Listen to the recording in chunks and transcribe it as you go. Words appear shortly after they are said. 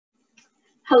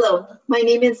Hello, my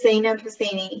name is Zainab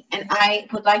Husseini, and I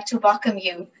would like to welcome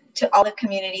you to Olive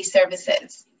Community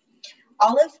Services.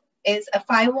 Olive is a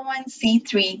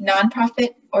 501c3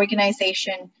 nonprofit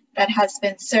organization that has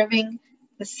been serving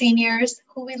the seniors,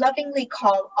 who we lovingly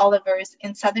call Olivers,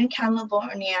 in Southern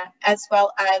California, as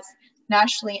well as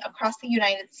nationally across the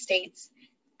United States,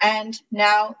 and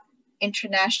now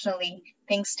internationally,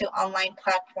 thanks to online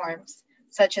platforms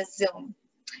such as Zoom.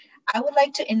 I would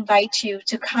like to invite you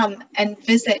to come and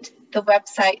visit the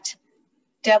website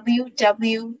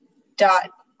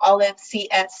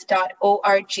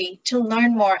www.olivecs.org to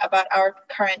learn more about our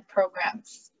current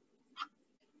programs.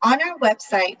 On our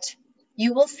website,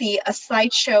 you will see a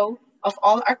slideshow of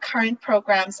all our current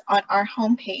programs on our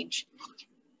homepage.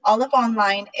 Olive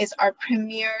Online is our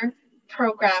premier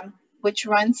program, which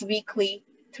runs weekly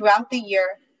throughout the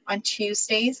year on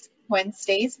Tuesdays,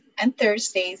 Wednesdays, and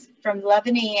Thursdays from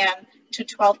 11 a.m. to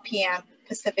 12 p.m.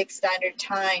 Pacific Standard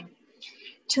Time.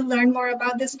 To learn more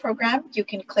about this program, you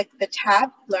can click the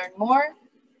tab Learn More,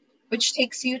 which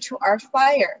takes you to our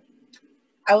flyer.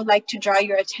 I would like to draw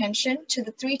your attention to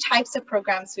the 3 types of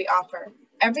programs we offer.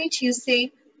 Every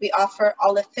Tuesday, we offer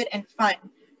Olive Fit and Fun,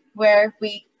 where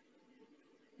we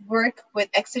work with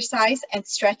exercise and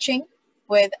stretching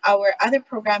with our other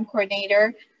program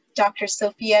coordinator, Dr.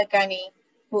 Sophia Ghani,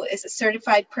 who is a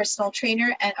certified personal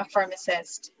trainer and a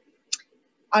pharmacist.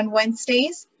 On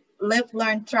Wednesdays, Live,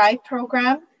 Learn, Thrive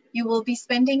program, you will be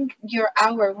spending your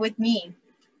hour with me.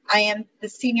 I am the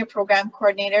senior program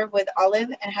coordinator with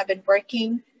Olive and have been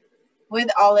working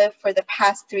with Olive for the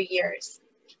past 3 years.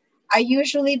 I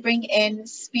usually bring in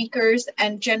speakers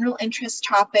and general interest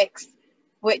topics,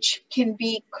 which can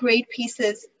be great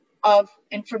pieces of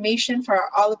information for our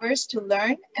Olivers to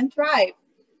learn and thrive.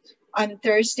 On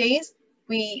Thursdays,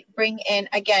 we bring in,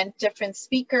 again, different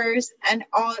speakers and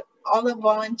Olive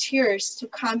volunteers to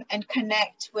come and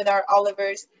connect with our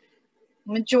Olivers.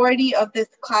 Majority of the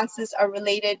classes are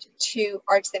related to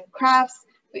arts and crafts.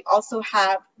 We also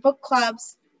have book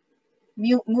clubs,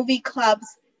 movie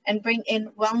clubs, and bring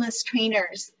in wellness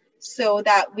trainers so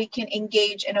that we can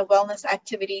engage in a wellness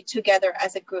activity together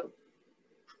as a group.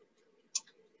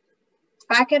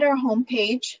 Back at our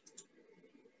homepage,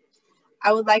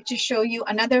 I would like to show you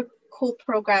another cool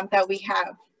program that we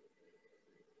have.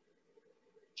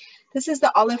 This is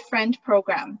the Olive Friend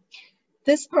program.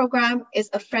 This program is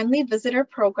a friendly visitor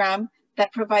program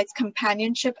that provides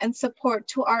companionship and support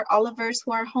to our Olivers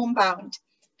who are homebound.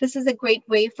 This is a great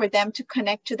way for them to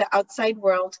connect to the outside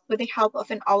world with the help of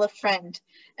an Olive Friend.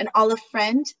 An Olive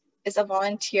Friend is a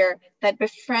volunteer that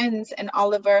befriends an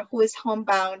Oliver who is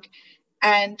homebound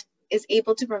and is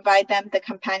able to provide them the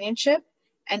companionship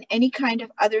and any kind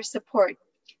of other support.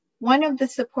 One of the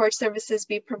support services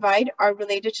we provide are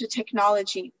related to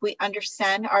technology. We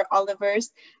understand our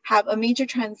Olivers have a major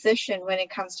transition when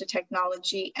it comes to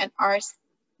technology, and our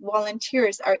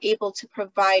volunteers are able to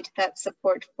provide that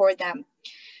support for them.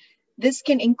 This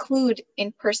can include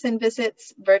in-person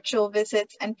visits, virtual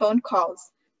visits, and phone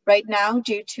calls. Right now,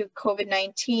 due to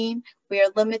COVID-19, we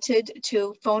are limited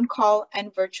to phone call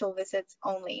and virtual visits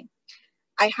only.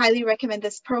 I highly recommend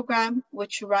this program,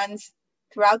 which runs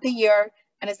throughout the year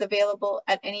and is available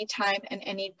at any time and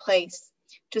any place.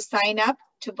 To sign up,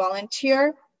 to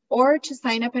volunteer, or to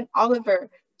sign up an Oliver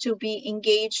to be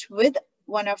engaged with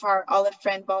one of our Olive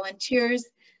Friend volunteers,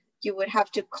 you would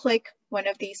have to click one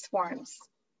of these forms.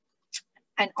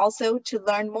 And also to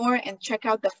learn more and check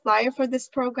out the flyer for this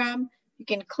program, you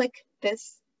can click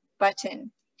this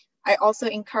button. I also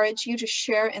encourage you to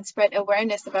share and spread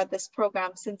awareness about this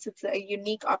program since it's a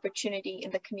unique opportunity in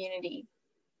the community.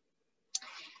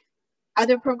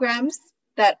 Other programs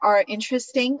that are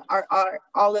interesting are our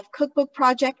Olive Cookbook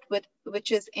Project,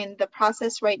 which is in the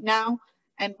process right now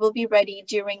and will be ready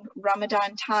during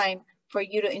Ramadan time for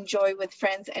you to enjoy with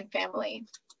friends and family.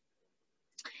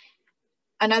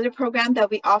 Another program that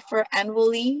we offer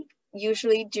annually,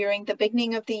 usually during the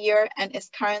beginning of the year and is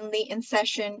currently in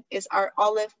session, is our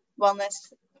Olive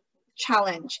Wellness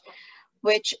Challenge,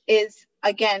 which is,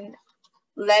 again,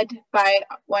 led by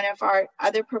one of our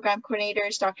other program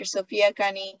coordinators, Dr. Sophia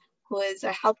Ghani, who is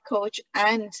a health coach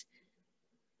and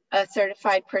a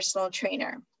certified personal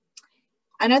trainer.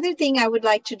 Another thing I would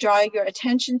like to draw your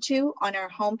attention to on our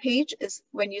homepage is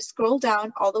when you scroll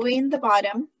down all the way in the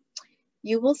bottom,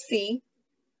 you will see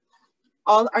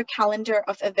all our calendar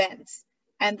of events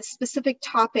and the specific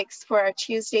topics for our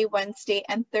Tuesday, Wednesday,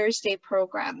 and Thursday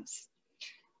programs.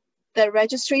 The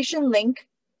registration link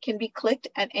can be clicked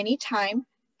at any time,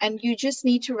 and you just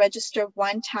need to register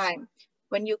one time.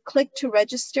 When you click to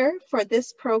register for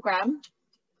this program,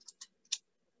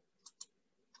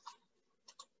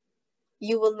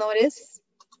 you will notice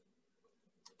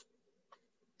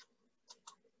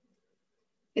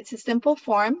It's a simple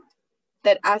form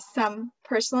that asks some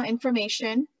personal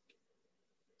information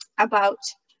about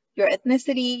your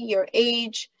ethnicity, your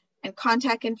age, and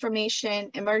contact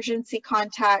information, emergency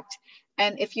contact,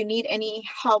 and if you need any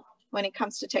help when it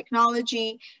comes to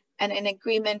technology, and an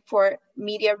agreement for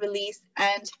media release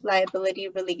and liability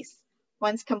release.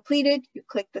 Once completed, you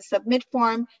click the submit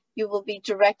form, you will be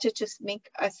directed to make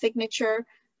a signature,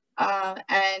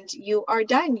 and you are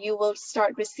done. You will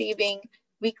start receiving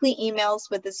weekly emails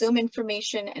with the Zoom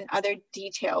information and other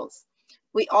details.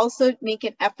 We also make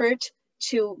an effort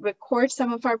to record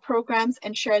some of our programs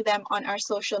and share them on our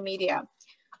social media.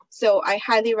 So I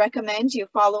highly recommend you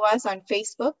follow us on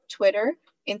Facebook, Twitter,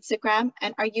 Instagram,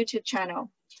 and our YouTube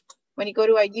channel. When you go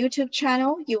to our YouTube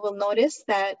channel, you will notice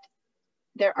that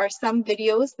there are some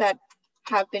videos that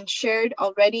have been shared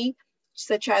already,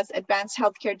 such as advanced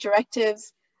healthcare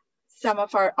directives, some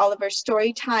of our Oliver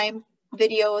Storytime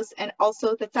videos, and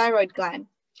also the thyroid gland,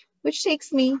 which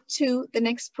takes me to the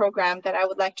next program that I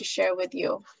would like to share with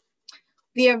you.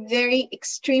 We are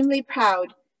extremely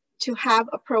proud to have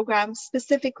a program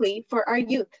specifically for our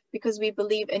youth because we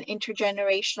believe in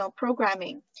intergenerational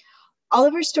programming.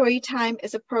 Oliver Storytime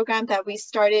is a program that we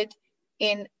started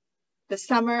in the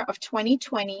summer of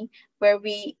 2020, where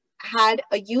we had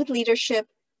a youth leadership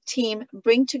team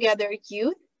bring together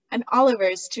youth and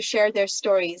Olivers to share their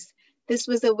stories. This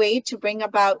was a way to bring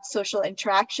about social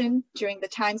interaction during the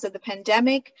times of the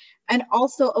pandemic, and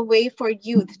also a way for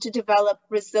youth to develop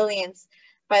resilience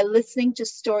by listening to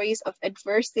stories of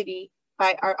adversity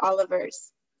by our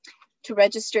Olivers. To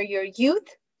register your youth,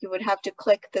 you would have to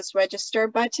click this register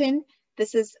button.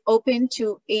 This is open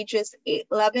to ages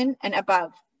 11 and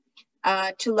above.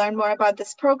 To learn more about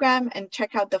this program and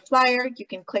check out the flyer, you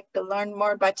can click the Learn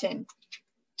More button.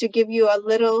 To give you a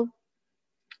little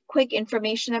quick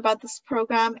information about this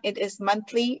program, it is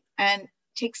monthly and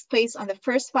takes place on the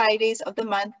first Fridays of the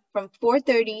month from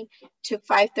 4:30 to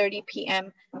 5:30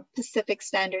 p.m. Pacific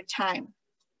Standard Time.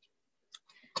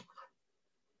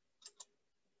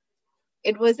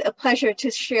 It was a pleasure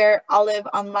to share Olive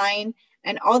Online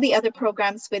and all the other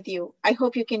programs with you. I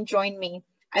hope you can join me.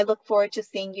 I look forward to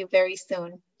seeing you very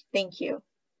soon. Thank you.